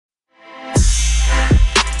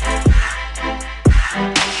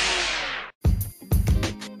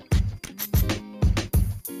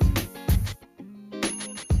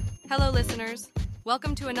listeners.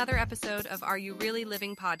 Welcome to another episode of Are You Really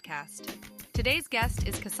Living podcast. Today's guest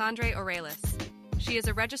is Cassandre Orelus. She is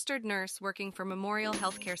a registered nurse working for Memorial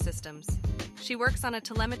Healthcare Systems. She works on a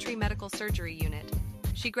telemetry medical surgery unit.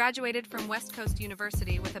 She graduated from West Coast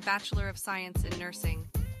University with a Bachelor of Science in Nursing.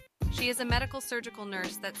 She is a medical surgical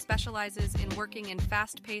nurse that specializes in working in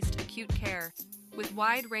fast-paced acute care with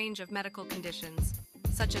wide range of medical conditions,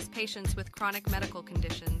 such as patients with chronic medical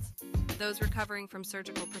conditions, those recovering from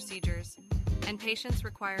surgical procedures, and patients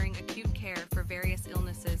requiring acute care for various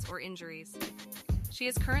illnesses or injuries. She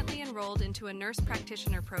is currently enrolled into a nurse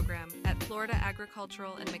practitioner program at Florida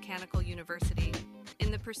Agricultural and Mechanical University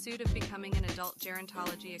in the pursuit of becoming an adult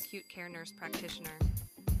gerontology acute care nurse practitioner.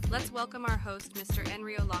 Let's welcome our host, Mr.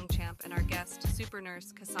 Enrio Longchamp, and our guest, super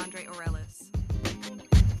nurse Cassandre Orelus.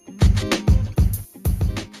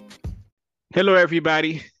 Hello,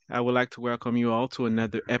 everybody. I would like to welcome you all to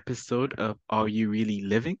another episode of Are You Really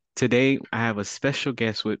Living? Today, I have a special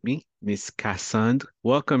guest with me, Miss Cassandre.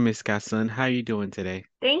 Welcome, Miss Cassandre. How are you doing today?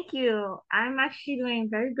 Thank you. I'm actually doing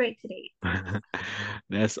very great today.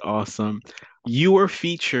 That's awesome. You were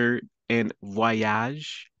featured in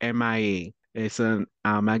Voyage MIA. It's a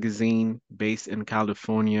magazine based in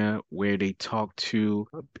California where they talk to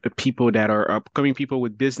people that are upcoming people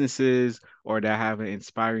with businesses or that have an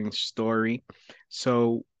inspiring story.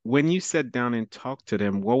 So when you sat down and talked to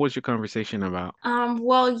them, what was your conversation about?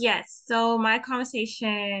 Well, yes. So my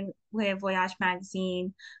conversation with Voyage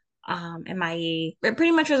Magazine, MIA, it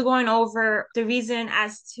pretty much was going over the reason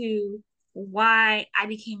as to why I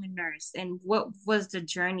became a nurse and what was the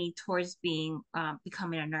journey towards being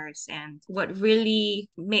becoming a nurse. And what really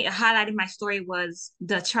made highlighted my story was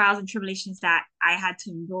the trials and tribulations that I had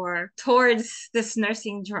to endure towards this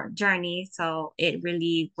nursing journey. So it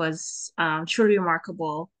really was truly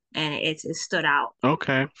remarkable and it stood out.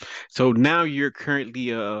 Okay. So now you're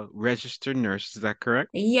currently a registered nurse, is that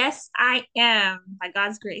correct? Yes, I am, by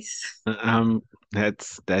God's grace. Um,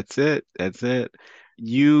 that's it. That's it.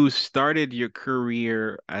 You started your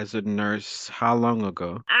career as a nurse how long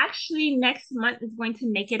ago? Actually, next month is going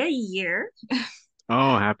to make it a year.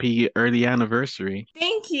 Oh, happy early anniversary.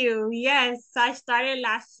 Thank you. Yes, I started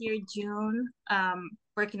last year, June,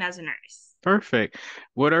 working as a nurse. Perfect.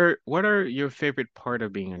 What are your favorite part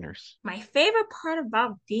of being a nurse? My favorite part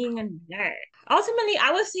about being a nurse, ultimately,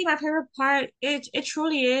 I would say my favorite part, it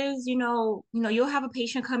truly is, you'll have a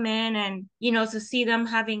patient come in and, to see them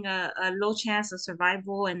having a low chance of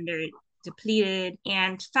survival and they're depleted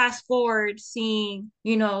and fast forward seeing,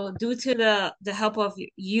 due to the help of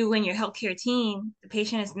you and your healthcare team, the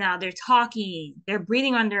patient is now they're talking, they're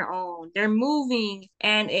breathing on their own, they're moving,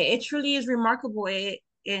 and it truly is remarkable.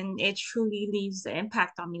 And it truly leaves the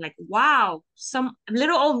impact on me like, wow, some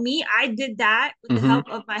little old me, I did that with the Hmm. help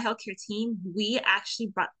of my healthcare team. We actually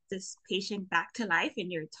brought this patient back to life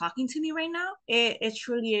and you're talking to me right now. It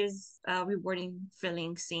truly is a rewarding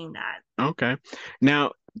feeling seeing that. Okay.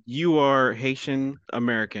 Now, you are Haitian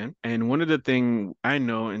American, and one of the things I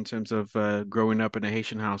know in terms of growing up in a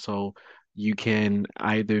Haitian household, you can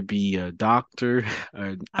either be a doctor,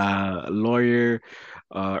 a lawyer,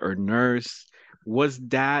 or nurse. Was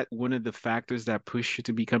that one of the factors that pushed you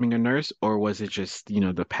to becoming a nurse, or was it just,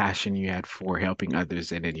 the passion you had for helping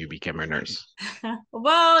others and then you became a nurse?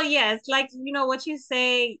 Well, yes, like what you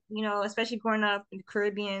say, especially growing up in the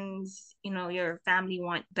Caribbeans, your family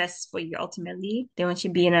want best for you ultimately. They want you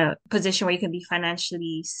to be in a position where you can be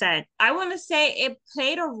financially set. I want to say it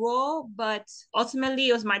played a role, but ultimately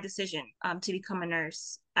it was my decision to become a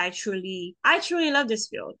nurse. I truly love this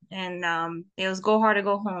field, and it was go hard or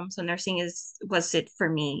go home. So nursing was it for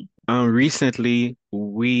me. Recently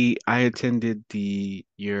I attended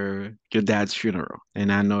your dad's funeral,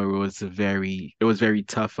 and I know it was very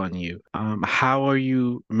tough on you. How are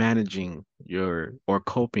you managing your or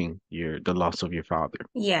coping the loss of your father?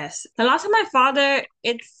 Yes. The loss of my father,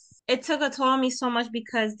 it took a toll on me so much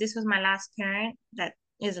because this was my last parent that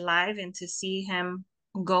is alive and to see him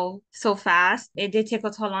go so fast, it did take a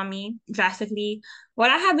toll on me drastically. What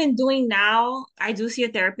I have been doing now, I do see a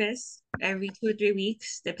therapist every 2 or 3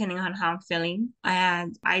 weeks, depending on how I'm feeling.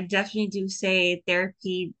 And I definitely do say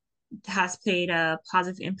therapy has played a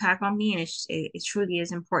positive impact on me and it truly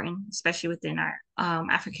is important, especially within our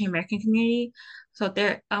African American community. So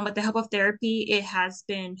there, with the help of therapy, it has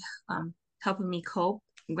been helping me cope.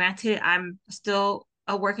 Granted, I'm still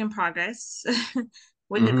a work in progress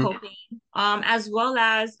with the Hmm. coping, as well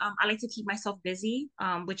as I like to keep myself busy,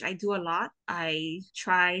 which I do a lot. I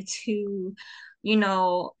try to,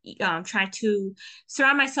 try to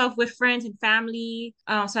surround myself with friends and family,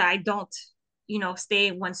 so I don't, stay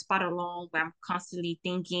in one spot alone where I'm constantly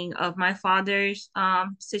thinking of my father's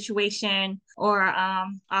situation, or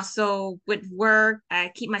also with work,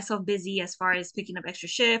 I keep myself busy as far as picking up extra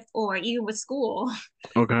shift, or even with school.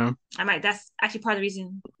 Okay. That's actually part of the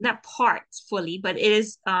reason, not part fully, but it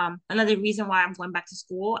is another reason why I'm going back to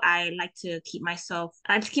school. I like to keep myself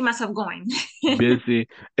going. Busy.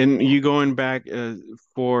 And you going back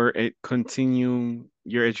for a continue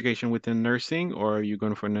your education within nursing, or are you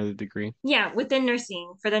going for another degree? Yeah, within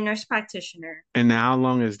nursing for the nurse practitioner. And how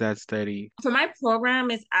long is that study? For my program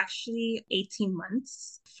is actually 18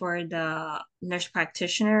 months for the nurse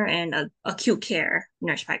practitioner and a acute care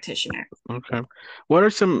nurse practitioner. Okay. What are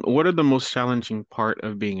the most challenging part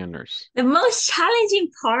of being a nurse? The most challenging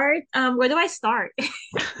part, where do I start?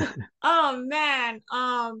 Oh man,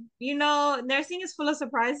 nursing is full of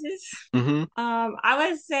surprises. Mm-hmm. I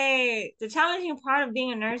would say the challenging part of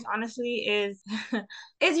being a nurse, honestly, is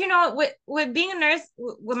with being a nurse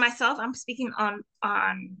with myself. I'm speaking on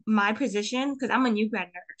my position because I'm a new grad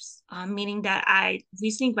nurse, meaning that I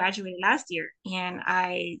recently graduated last year and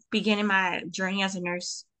I began my journey as a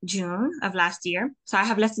nurse June of last year. So I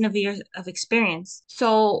have less than a year of experience.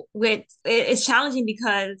 So it's challenging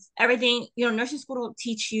because everything, nursing school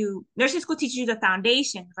teaches you the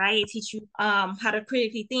foundation, right? It teaches you how to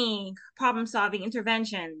critically think, problem solving,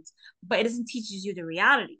 interventions, but it doesn't teaches you the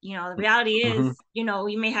reality. The reality Mm-hmm. is,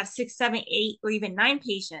 you may have 6, 7, 8, or even 9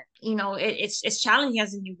 patients. It's challenging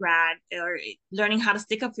as a new grad, or learning how to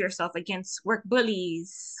stick up for yourself against work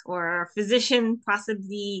bullies or a physician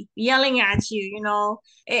possibly yelling at you.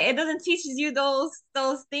 It doesn't teach you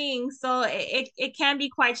those things, so it can be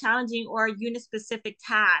quite challenging, or unit specific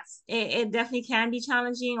tasks. It definitely can be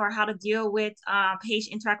challenging, or how to deal with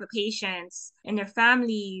interact with patients and their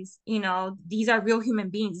families. These are real human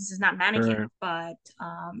beings. This is not mannequin. Sure. But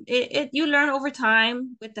you learn over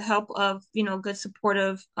time with the help of good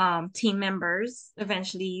supportive team members.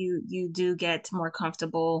 Eventually you do get more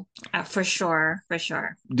comfortable, for sure, for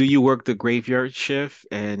sure. Do you work the graveyard shift,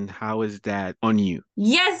 and how is that on you?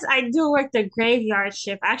 Yes, I do work the graveyard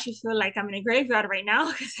shift. I actually feel like I'm in a graveyard right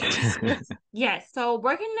now because it just feels. Yes. So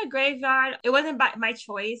working in the graveyard, it wasn't by my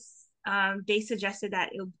choice. They suggested that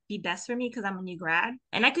it would be best for me because I'm a new grad,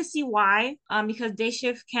 and I could see why. Because day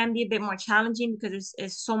shift can be a bit more challenging because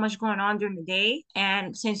there's so much going on during the day,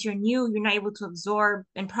 and since you're new, you're not able to absorb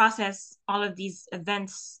and process all of these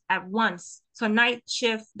events at once. So night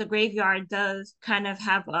shift, the graveyard does kind of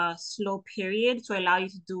have a slow period to allow you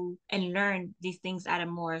to do and learn these things at a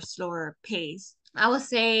more slower pace. I would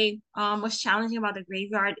say what's challenging about the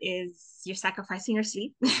graveyard is you're sacrificing your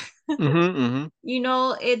sleep. Mm-hmm,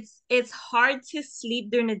 mm-hmm. It's hard to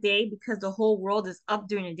sleep during the day because the whole world is up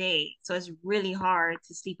during the day. So it's really hard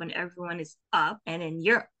to sleep when everyone is up, and then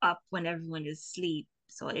you're up when everyone is asleep.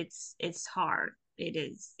 So it's hard. It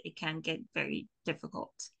is. It can get very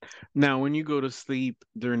difficult. Now, when you go to sleep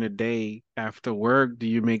during the day after work, do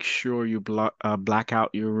you make sure you black out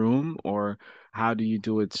your room, or how do you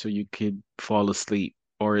do it so you could fall asleep?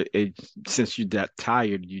 Or since you're that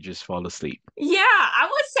tired, you just fall asleep? Yeah, I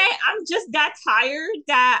would say I'm just that tired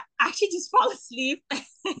that I actually just fall asleep.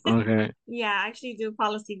 Okay. Yeah, I actually do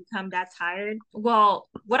fall asleep become that tired. Well,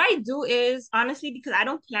 what I do is honestly, because I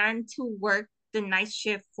don't plan to work the night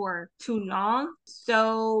shift for too long.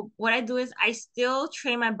 So what I do is I still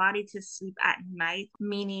train my body to sleep at night,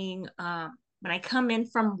 meaning when I come in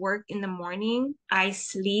from work in the morning, I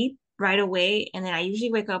sleep right away, and then I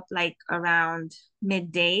usually wake up like around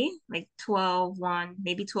midday, like 12, 1,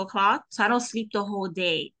 maybe 2 o'clock. So I don't sleep the whole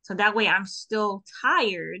day. So that way I'm still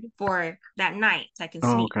tired for that night so I can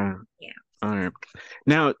Oh, sleep. okay. Yeah. All right.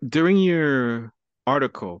 Now, during your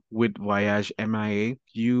article with Voyage MIA,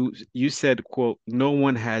 you said, quote, "No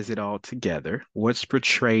one has it all together. What's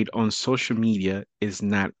portrayed on social media is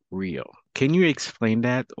not real." Can you explain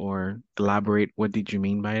that or elaborate? What did you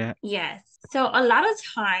mean by that? Yes. So a lot of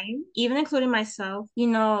time, even including myself,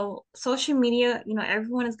 social media,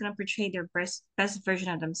 everyone is going to portray their best version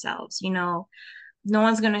of themselves. No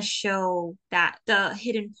one's gonna show that the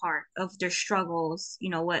hidden part of their struggles,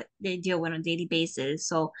 what they deal with on a daily basis.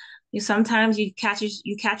 So sometimes you catch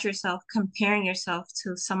yourself comparing yourself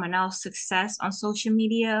to someone else's success on social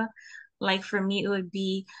media. Like for me, it would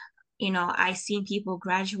be, I seen people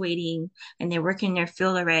graduating and they're working in their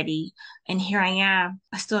field already. And here I am,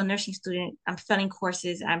 I'm still a nursing student. I'm failing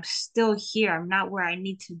courses. I'm still here. I'm not where I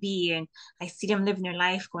need to be. And I see them living their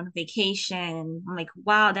life, going on vacation. I'm like,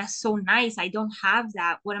 wow, that's so nice. I don't have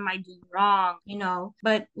that. What am I doing wrong?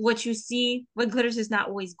 But what glitters is not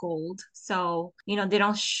always gold. So, they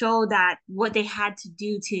don't show that what they had to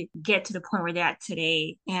do to get to the point where they're at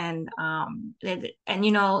today. And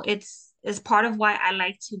is part of why I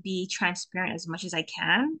like to be transparent as much as I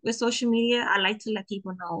can with social media. I like to let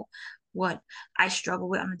people know what I struggle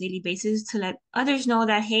with on a daily basis, to let others know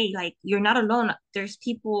that, hey, like, you're not alone. There's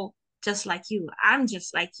people just like you. I'm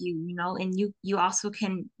just like you know, and you also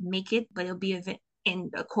can make it, but it'll be a bit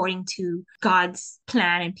in according to God's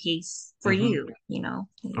plan and pace for Hmm. you, you know.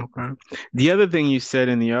 Okay. The other thing you said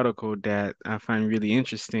in the article that I find really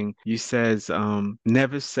interesting, you says,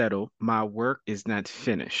 never settle. My work is not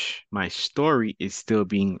finished. My story is still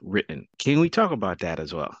being written. Can we talk about that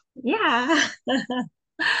as well? Yeah.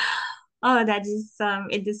 Oh, that just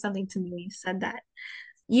it did something to me when you said that.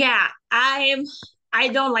 Yeah, I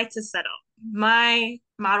don't like to settle. My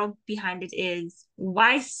motto behind it is,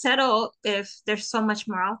 why settle if there's so much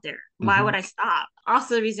more out there? Why Hmm. would I stop?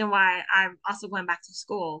 Also, the reason why I'm also going back to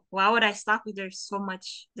school. Why would I stop if there's so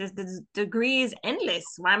much, there's the degree is endless.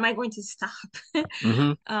 Why am I going to stop?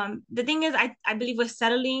 Hmm. The thing is, I believe with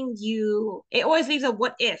settling, it always leaves a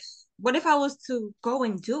what if. What if I was to go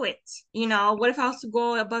and do it? You know, what if I was to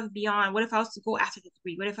go above and beyond? What if I was to go after the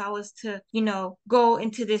degree? What if I was to, go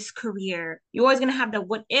into this career? You're always gonna have the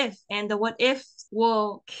what if, and the what if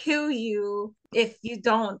will kill you if you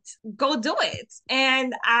don't go do it.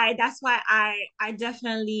 And that's why I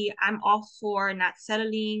definitely, I'm all for not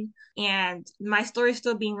settling, and my story is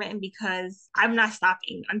still being written because I'm not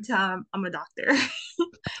stopping until I'm a doctor.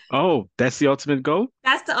 Oh, that's the ultimate goal?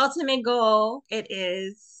 That's the ultimate goal. It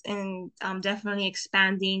is. And I'm definitely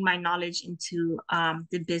expanding my knowledge into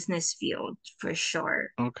the business field for sure.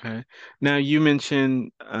 Okay. Now you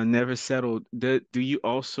mentioned never settled. Do you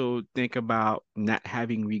also think about not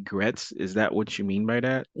having regrets? Is that what you mean by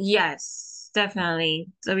that? Yes, definitely.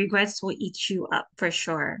 The regrets will eat you up for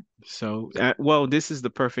sure. So, well, this is the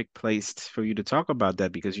perfect place for you to talk about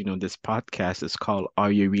that because, this podcast is called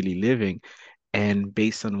Are You Really Living? And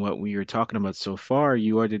based on what we were talking about so far,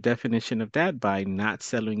 you are the definition of that by not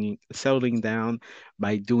settling down,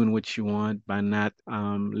 by doing what you want, by not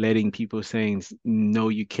letting people saying no,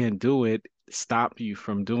 you can't do it, stop you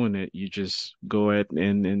from doing it. You just go ahead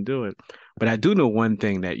and do it. But I do know one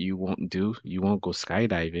thing that you won't do. You won't go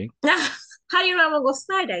skydiving. How do you know I'm gonna go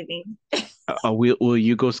skydiving? Will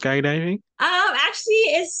you go skydiving?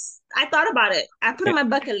 Actually, I thought about it. I put it Eh, on my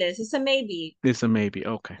bucket list. It's a maybe. It's a maybe.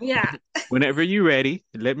 Okay. Yeah. Whenever you're ready,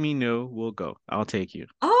 let me know. We'll go. I'll take you.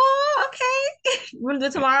 Oh, okay. You wanna do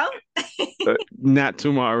it tomorrow? Not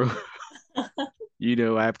tomorrow.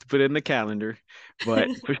 I have to put it in the calendar, but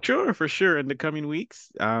for sure, in the coming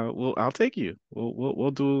weeks, I'll take you.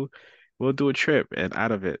 We'll do a trip, and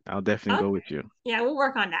out of it, I'll definitely Okay. go with you. Yeah, we'll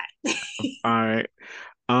work on that. All right.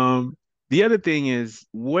 Um, the other thing is,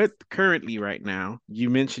 what currently right now, you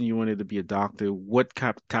mentioned you wanted to be a doctor. What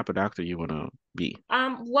type of doctor you want to be?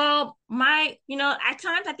 Well, at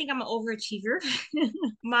times I think I'm an overachiever.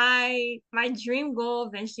 My dream goal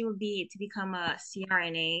eventually would be to become a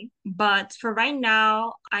CRNA, but for right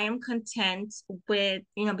now, I am content with,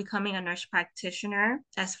 becoming a nurse practitioner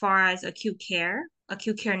as far as acute care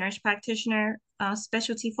nurse practitioner,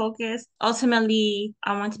 specialty focus. Ultimately,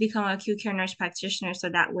 I want to become an acute care nurse practitioner so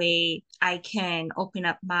that way I can open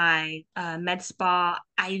up my med spa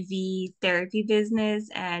IV therapy business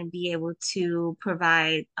and be able to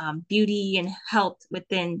provide beauty and health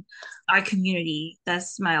within our community.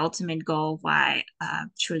 That's my ultimate goal. Why I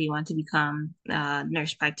truly want to become a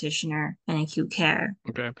nurse practitioner in acute care.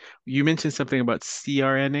 Okay. You mentioned something about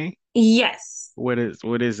CRNA. Yes. What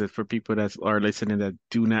is it for people that are listening that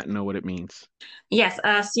do not know what it means? Yes,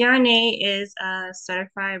 CRNA is a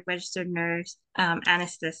certified registered nurse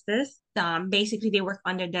anesthetist. Basically, they work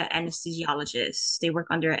under the anesthesiologist. They work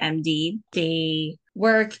under MD. They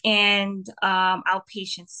work in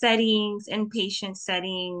outpatient settings, inpatient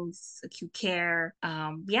settings, acute care.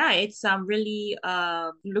 Yeah, it's really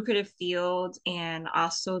a lucrative field, and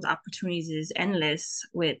also the opportunities is endless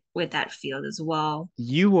with that field as well.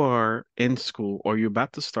 You are in school or you're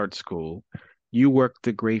about to start school. You work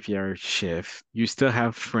the graveyard shift. You still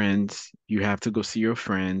have friends. You have to go see your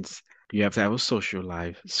friends. You have to have a social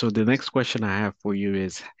life. So the next question I have for you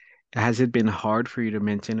is, has it been hard for you to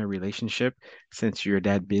maintain a relationship since you're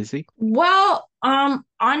that busy? Well,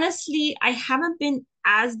 honestly, I haven't been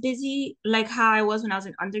as busy like how I was when I was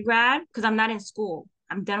in undergrad because I'm not in school.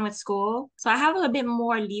 I'm done with school. So I have a little bit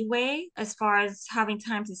more leeway as far as having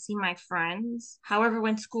time to see my friends. However,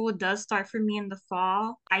 when school does start for me in the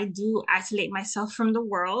fall, I do isolate myself from the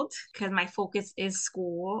world because my focus is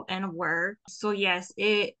school and work. So yes,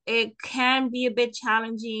 it can be a bit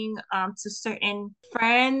challenging to certain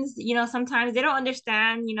friends. Sometimes they don't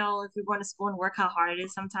understand, if you're going to school and work how hard it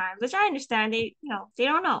is sometimes, which I understand. They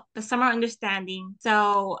don't know, but some are understanding.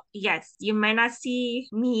 So yes, you might not see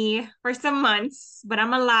me for some months, but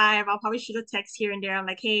I'm alive. I'll probably shoot a text here and there. I'm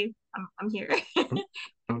like, hey, I'm here.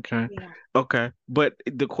 Okay. Yeah. Okay. But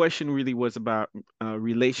the question really was about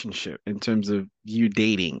relationship in terms of you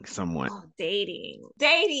dating someone. Oh, dating.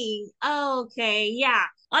 Dating. Okay, yeah.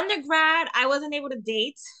 Undergrad, I wasn't able to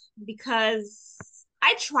date because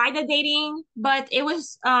I tried the dating, but it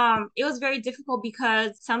was very difficult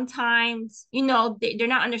because sometimes, they're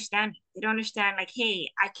not understanding. They don't understand like, hey,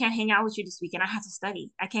 I can't hang out with you this weekend. I have to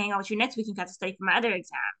study. I can't hang out with you next weekend. I have to study for my other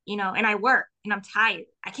exam, and I work and I'm tired.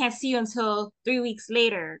 I can't see you until 3 weeks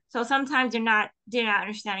later. So sometimes they're not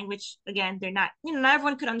understanding, which again, they're not, not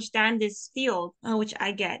everyone could understand this field, which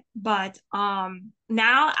I get. But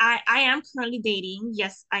now I am currently dating.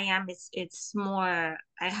 Yes, I am. It's more,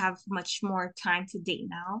 I have much more time to date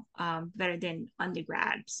now, better than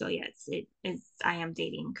undergrad. So yes, it is, I am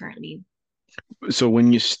dating currently. So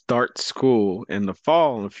when you start school in the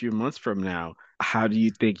fall, a few months from now, how do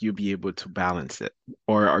you think you'll be able to balance it?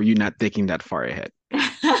 Or are you not thinking that far ahead?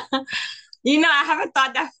 I haven't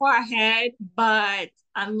thought that far ahead, but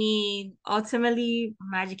I mean, ultimately,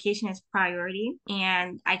 my education is priority,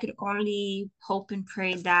 and I could only hope and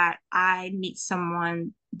pray that I meet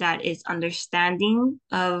someone that is understanding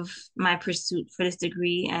of my pursuit for this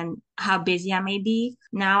degree and how busy I may be.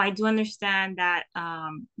 Now, I do understand that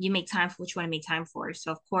you make time for what you want to make time for.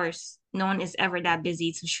 So, of course, no one is ever that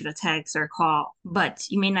busy to shoot a text or a call, but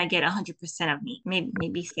you may not get 100% of me,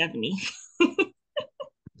 maybe 70.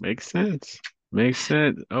 Makes sense. Makes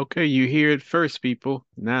sense. Okay, you hear it first, people.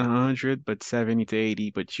 Not 100, but 70 to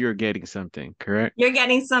 80, but you're getting something, correct? You're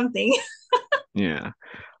getting something. Yeah.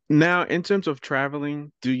 Now, in terms of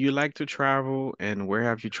traveling, do you like to travel and where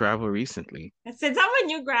have you traveled recently? Since I'm a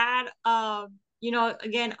new grad,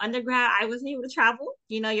 again, undergrad, I wasn't able to travel.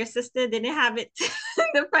 Your sister didn't have it,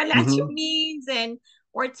 the financial Hmm. means and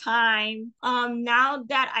or time. Now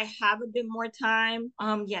that I have a bit more time,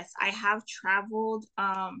 yes, I have traveled.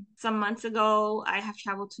 Some months ago, I have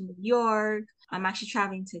traveled to New York. I'm actually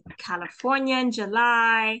traveling to California in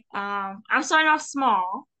July. I'm starting off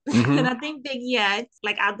small. Hmm. Nothing big yet,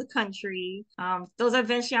 like out the country. Those are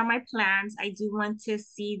eventually are my plans. I do want to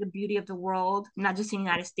see the beauty of the world, not just in the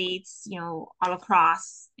United States, all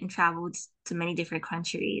across and travel to many different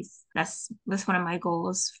countries. That's one of my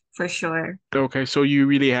goals for sure. Okay, so you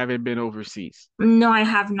really haven't been overseas. No, I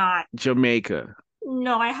have not. Jamaica.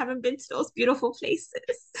 No, I haven't been to those beautiful places.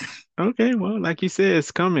 Okay, well, like you said,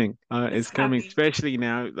 it's coming. It's It's coming, coming. especially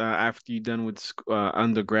now after you're done with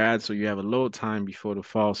undergrad, so you have a little time before the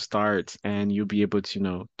fall starts, and you'll be able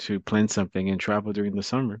to, to plan something and travel during the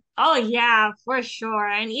summer. Oh yeah, for sure.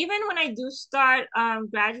 And even when I do start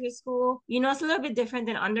graduate school, it's a little bit different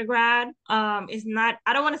than undergrad. It's not,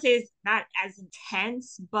 I don't want to say it's not as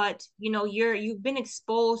intense, but you've been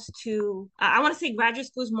exposed to I want to say graduate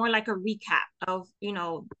school is more like a recap of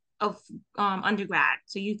undergrad.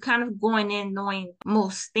 So you kind of going in knowing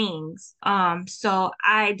most things. So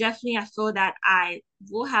I feel that I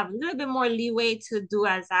will have a little bit more leeway to do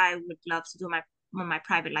as I would love to do my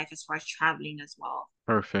private life as far as traveling as well.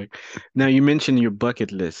 Perfect. Now, you mentioned your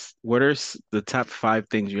bucket list. What are the top five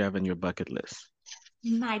things you have on your bucket list?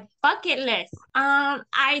 My bucket list.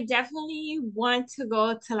 I definitely want to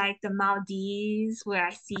go to like the Maldives where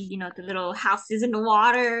I see, the little houses in the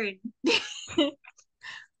water and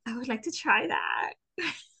I would like to try that.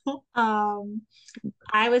 Um,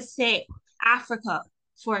 I would say Africa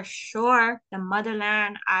for sure. The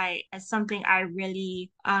motherland, I as something I really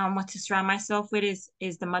want to surround myself with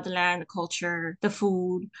is the motherland, the culture, the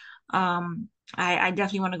food. I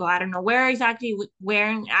definitely want to go. I don't know where exactly where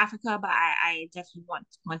in Africa, but I definitely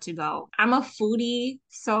want to go. I'm a foodie,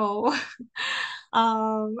 so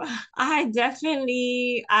um I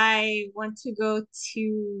want to go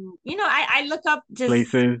to, I look up just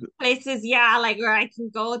Places. places, yeah, like where I can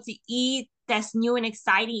go to eat that's new and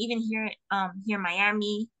exciting. Even here in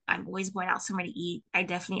Miami, I'm always going out somewhere to eat. I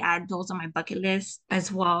definitely add those on my bucket list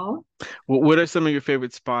as well. What are some of your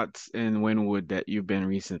favorite spots in Wynwood that you've been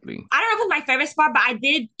recently? I don't know if it's my favorite spot, but I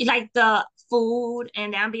did like the food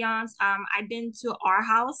and the ambiance. I've been to our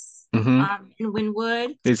house Mm-hmm. in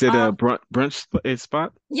Wynwood. Is it a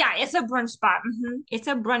spot? Yeah, it's a brunch spot. It's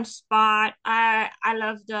a brunch spot. I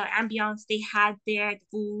love the ambiance they had there. The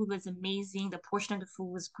food was amazing. The portion of the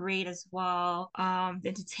food was great as well. The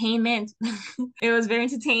entertainment, it was very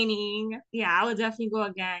entertaining. Yeah, I would definitely go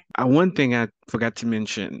again. One thing I forgot to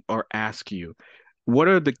mention or ask you, what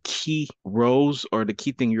are the key roles or the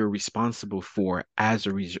key thing you're responsible for as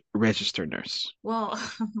a registered nurse? Well,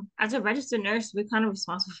 as a registered nurse, we're kind of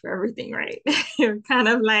responsible for everything, right? You're kind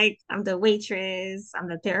of like, I'm the waitress, I'm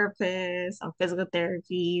the therapist, I'm physical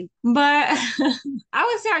therapy. But I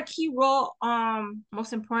would say our key role,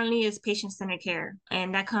 most importantly, is patient-centered care.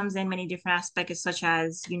 And that comes in many different aspects, such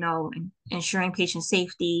as, ensuring patient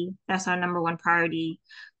safety. That's our number one priority.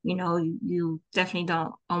 You definitely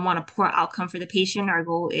don't want a poor outcome for the patient. Our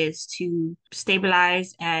goal is to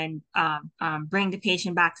stabilize and bring the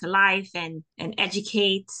patient back to life and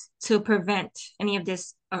educate to prevent any of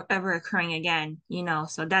this ever occurring again.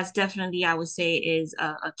 So that's definitely, I would say, is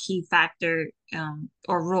a key factor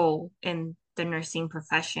or role in the nursing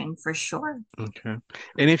profession for sure. Okay.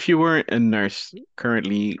 And if you weren't a nurse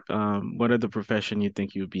currently, what other profession you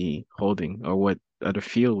think you'd be holding, or what other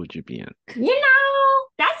field would you be in?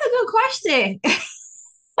 That's a good question.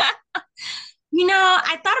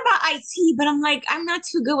 I thought about IT, but I'm like, I'm not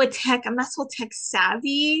too good with tech. I'm not so tech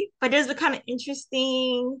savvy, but those are kind of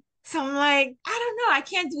interesting. So I'm like, I don't know. I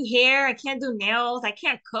can't do hair. I can't do nails. I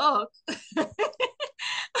can't cook.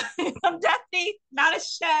 I'm definitely not a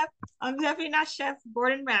chef. I'm definitely not Chef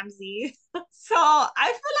Gordon Ramsay. So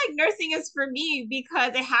I feel like nursing is for me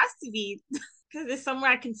because it has to be. Because it's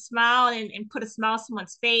somewhere I can smile and put a smile on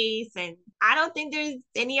someone's face. And I don't think there's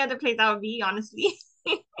any other place I would be, honestly.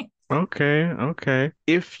 Okay, okay.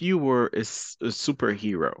 If you were a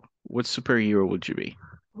superhero, what superhero would you be?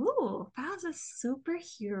 Ooh, if I was a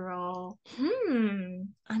superhero.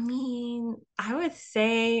 I mean, I would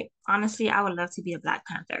say, honestly, I would love to be a Black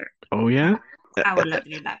Panther. Oh yeah? I would love to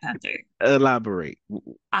be a Black Panther. Elaborate.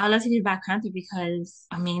 I would love to be a Black Panther because,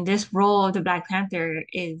 I mean, this role of the Black Panther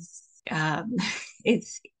is,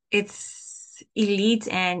 it's, it's elite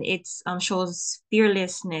and it's shows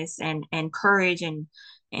fearlessness and courage and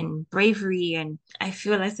bravery. And I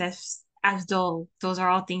feel as though those are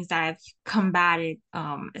all things that I've combated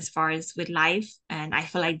as far as with life. And I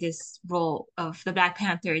feel like this role of the Black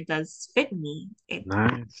Panther does fit me.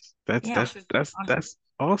 Nice. That's Yeah, that's which was that's awesome. that's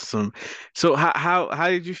awesome. So how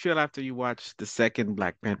did you feel after you watched the second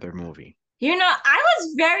Black Panther movie? I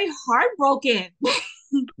was very heartbroken. I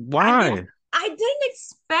didn't Why? I didn't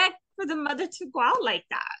expect for the mother to go out like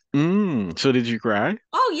that. So did you cry?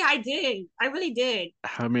 Oh yeah, I did. I really did.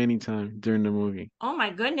 How many times during the movie? Oh my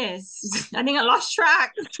goodness. I think I lost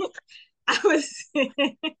track. I was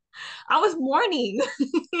I was mourning.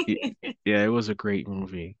 Y- Yeah, it was a great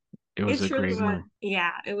movie. It was It a truly great was. movie.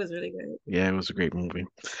 Yeah, it was really good. Yeah, it was a great movie.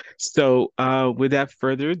 So, without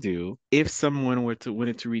further ado, if someone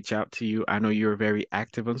wanted to reach out to you, I know you're very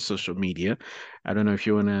active on social media. I don't know if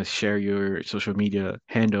you want to share your social media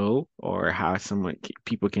handle or how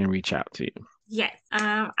people can reach out to you. Yes.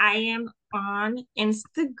 I am on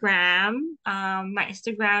Instagram. My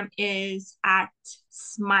Instagram is at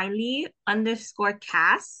smiley_Cass.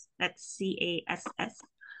 That's CASS.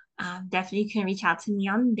 Definitely can reach out to me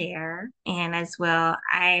on there. And as well,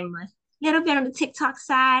 I'm a little bit on the TikTok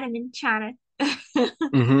side. I've been trying to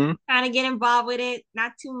Mm-hmm. trying to get involved with it.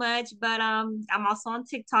 Not too much, but I'm also on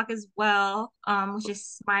TikTok as well, which is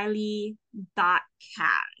smiley.cat.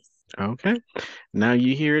 Okay. Now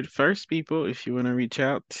you hear it first, people. If you want to reach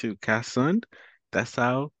out to Cassandre, that's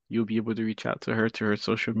how you'll be able to reach out to her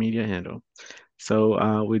social media handle.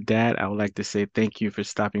 So, with that, I would like to say thank you for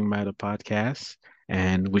stopping by the podcast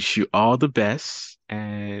and wish you all the best.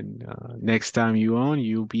 And next time you on,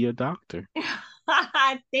 you'll be a doctor.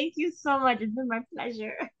 Thank you so much. It's been my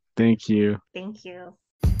pleasure. Thank you. Thank you.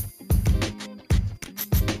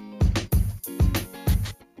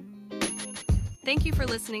 Thank you for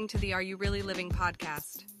listening to the Are You Really Living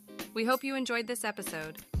podcast. We hope you enjoyed this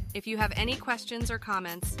episode. If you have any questions or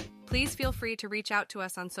comments, please feel free to reach out to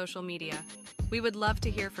us on social media. We would love to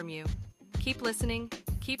hear from you. Keep listening,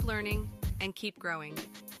 keep learning, and keep growing.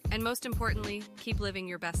 And most importantly, keep living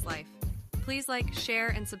your best life. Please like, share,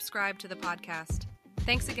 and subscribe to the podcast.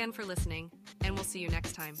 Thanks again for listening, and we'll see you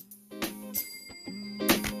next time.